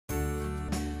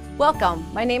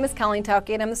Welcome, my name is Colleen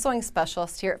Tauke and I'm the sewing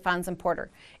specialist here at Fons &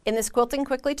 Porter. In this Quilting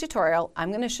Quickly tutorial, I'm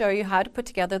going to show you how to put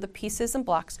together the pieces and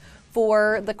blocks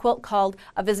for the quilt called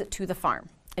A Visit to the Farm.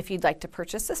 If you'd like to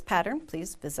purchase this pattern,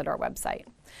 please visit our website.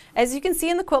 As you can see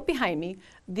in the quilt behind me,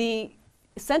 the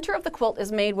center of the quilt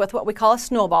is made with what we call a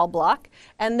snowball block,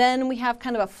 and then we have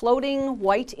kind of a floating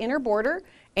white inner border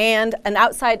and an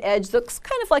outside edge that looks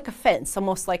kind of like a fence,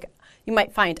 almost like you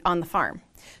might find on the farm.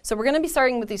 So we're going to be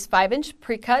starting with these 5-inch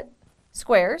pre-cut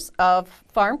squares of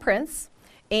farm prints,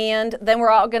 and then we're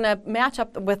all going to match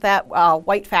up with that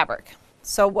white fabric.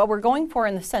 So what we're going for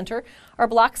in the center are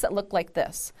blocks that look like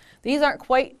this. These aren't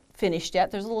quite finished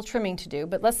yet, there's a little trimming to do,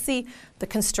 but let's see the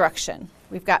construction.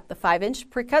 We've got the 5-inch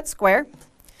pre-cut square.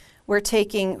 We're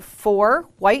taking 4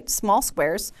 white small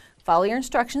squares. Follow your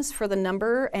instructions for the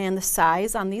number and the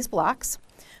size on these blocks.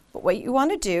 But what you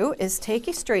want to do is take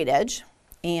a straight edge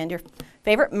and your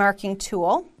favorite marking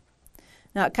tool.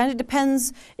 Now it kind of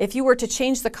depends, if you were to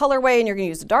change the colorway and you're going to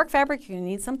use a dark fabric, you're going to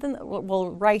need something that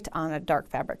will write on a dark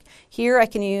fabric. Here I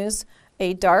can use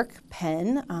a dark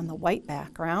pen on the white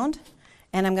background,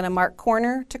 and I'm going to mark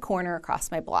corner to corner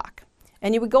across my block.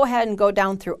 And you would go ahead and go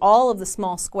down through all of the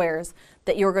small squares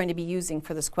that you're going to be using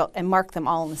for this quilt and mark them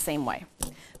all in the same way.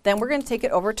 Then we're going to take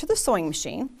it over to the sewing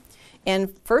machine,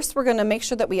 and first we're going to make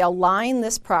sure that we align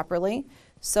this properly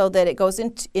so that it goes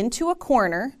into a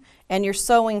corner and you're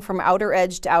sewing from outer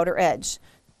edge to outer edge.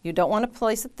 You don't want to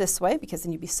place it this way because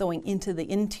then you'd be sewing into the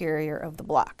interior of the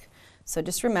block. So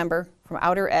just remember, from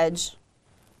outer edge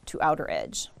to outer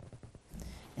edge.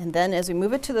 And then as we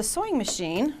move it to the sewing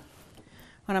machine,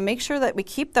 I want to make sure that we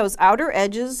keep those outer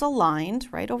edges aligned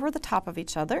right over the top of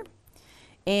each other.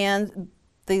 And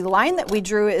the line that we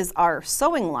drew is our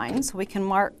sewing line, so we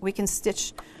can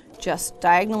stitch just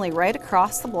diagonally right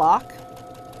across the block.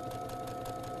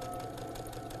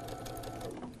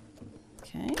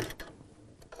 Okay.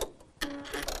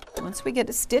 Once we get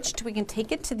it stitched, we can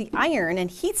take it to the iron and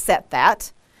heat set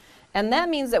that. And that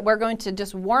means that we're going to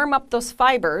just warm up those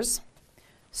fibers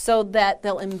so that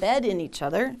they'll embed in each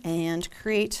other and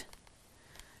create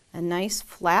a nice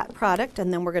flat product.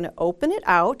 And then we're going to open it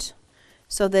out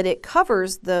so that it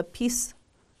covers the piece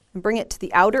and bring it to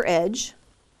the outer edge.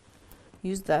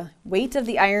 Use the weight of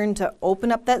the iron to open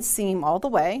up that seam all the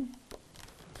way.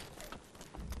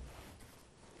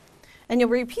 And you'll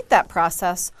repeat that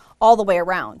process all the way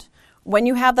around. When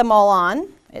you have them all on,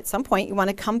 at some point you want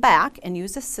to come back and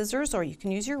use a scissors, or you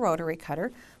can use your rotary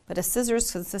cutter, but a scissors,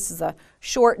 since this is a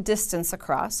short distance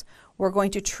across, we're going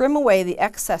to trim away the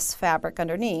excess fabric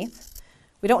underneath.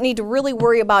 We don't need to really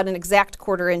worry about an exact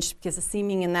 1/4 inch because the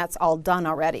seaming and that's all done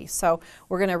already. So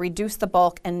we're going to reduce the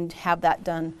bulk and have that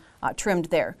done, trimmed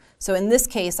there. So in this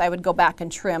case, I would go back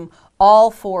and trim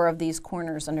all 4 of these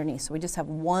corners underneath. So we just have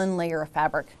 1 layer of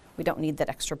fabric. We don't need that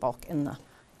extra bulk in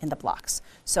the blocks.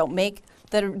 So make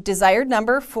the desired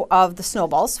number of the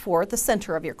snowballs for the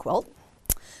center of your quilt.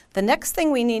 The next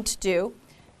thing we need to do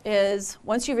is,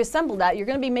 once you've assembled that, you're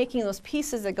going to be making those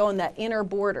pieces that go in that inner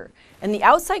border. And the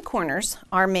outside corners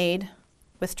are made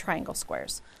with triangle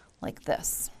squares like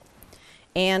this.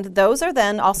 And those are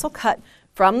then also cut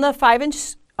from the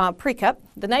 5-inch pre-cut.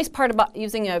 The nice part about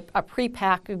using a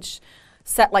pre-packaged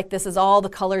set like this is all the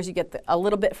colors. You get a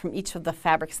little bit from each of the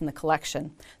fabrics in the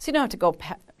collection. So you don't have to go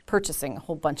purchasing a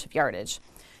whole bunch of yardage.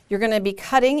 You're going to be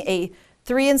cutting a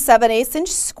 3 7/8 inch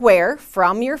square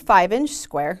from your 5-inch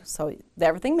square, so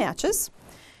everything matches.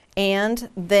 And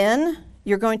then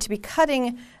you're going to be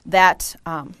cutting that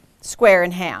square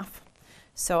in half.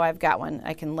 So I've got one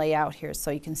I can lay out here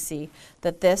so you can see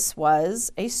that this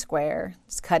was a square.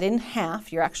 It's cut in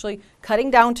half. You're actually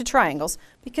cutting down to triangles.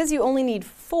 Because you only need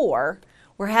 4,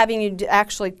 we're having you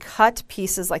actually cut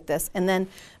pieces like this and then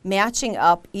matching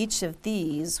up each of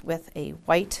these with a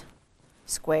white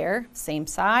square, same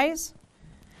size,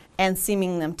 and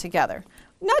seaming them together.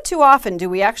 Not too often do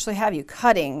we actually have you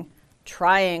cutting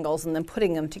triangles and then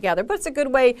putting them together, but it's a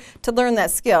good way to learn that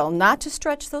skill, not to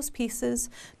stretch those pieces,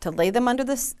 to lay them under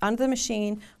the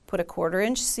machine, put a 1/4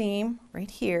 inch seam right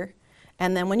here,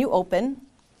 and then when you open,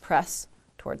 press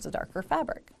towards the darker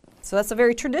fabric. So that's a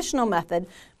very traditional method,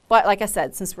 but like I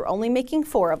said, since we're only making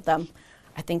 4 of them,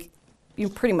 I think you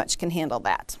pretty much can handle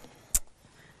that.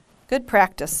 Good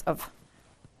practice of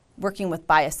working with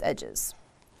bias edges.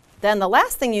 Then the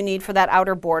last thing you need for that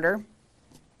outer border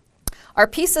are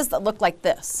pieces that look like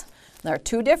this. There are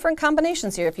 2 different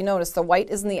combinations here. If you notice, the white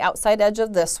is in the outside edge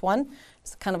of this one.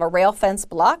 It's kind of a rail fence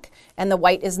block, and the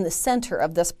white is in the center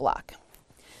of this block.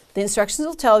 The instructions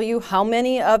will tell you how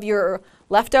many of your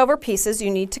leftover pieces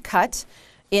you need to cut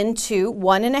into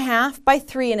 1.5 by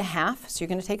 3.5. So you're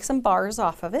going to take some bars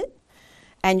off of it,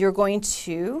 and you're going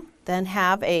to then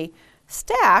have a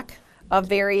stack of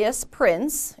various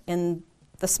prints in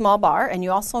the small bar, and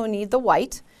you also need the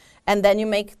white, and then you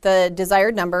make the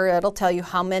desired number. It'll tell you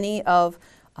how many of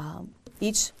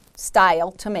each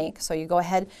style to make. So you go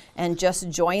ahead and just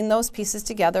join those pieces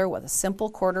together with a simple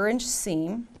 1/4-inch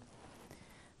seam,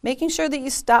 making sure that you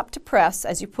stop to press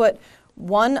as you put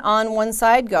one on one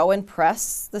side. Go and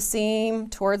press the seam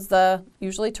towards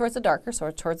usually towards the darker, so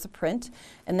towards the print,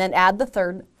 and then add the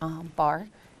third bar,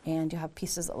 and you have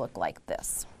pieces that look like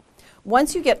this.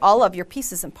 Once you get all of your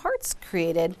pieces and parts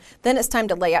created, then it's time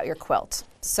to lay out your quilt.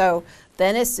 So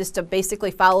then it's just to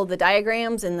basically follow the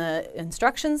diagrams and the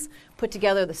instructions, put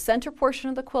together the center portion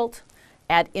of the quilt,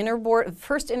 add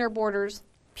first inner borders,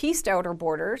 pieced outer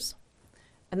borders,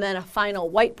 and then a final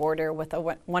white border with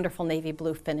a wonderful navy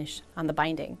blue finish on the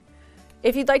binding.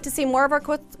 If you'd like to see more of our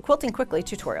Quilting Quickly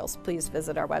tutorials, please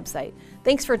visit our website.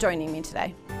 Thanks for joining me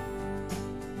today.